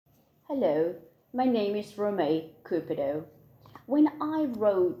Hello, my name is Romay Cupido. When I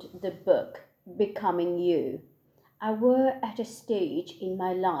wrote the book Becoming You, I were at a stage in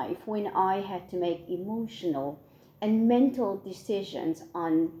my life when I had to make emotional and mental decisions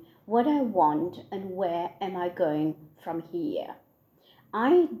on what I want and where am I going from here.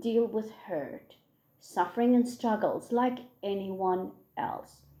 I deal with hurt, suffering, and struggles like anyone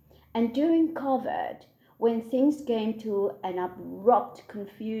else. And during COVID, when things came to an abrupt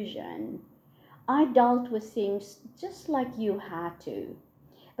confusion, I dealt with things just like you had to.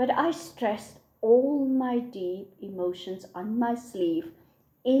 But I stressed all my deep emotions on my sleeve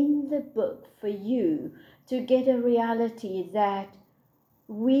in the book for you to get a reality that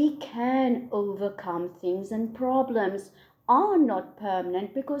we can overcome things and problems are not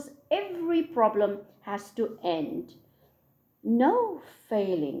permanent because every problem has to end. No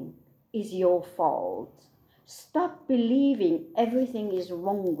failing is your fault. Stop believing everything is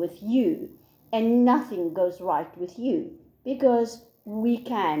wrong with you and nothing goes right with you because we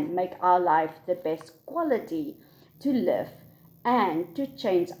can make our life the best quality to live and to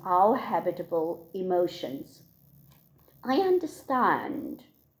change our habitable emotions. I understand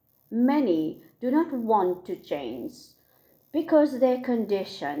many do not want to change because their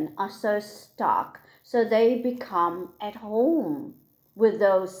condition are so stuck, so they become at home with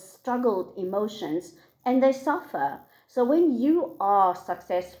those struggled emotions and they suffer. So when you are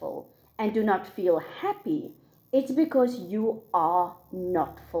successful and do not feel happy, it's because you are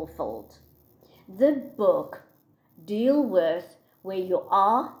not fulfilled. The book deal with where you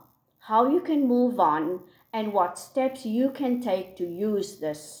are, how you can move on, and what steps you can take to use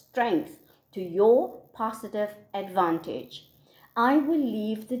this strength to your positive advantage. I will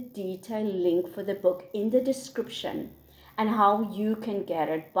leave the detailed link for the book in the description and how you can get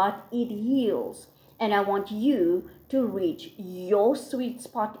it, but it heals. And I want you to reach your sweet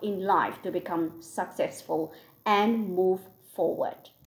spot in life to become successful and move forward.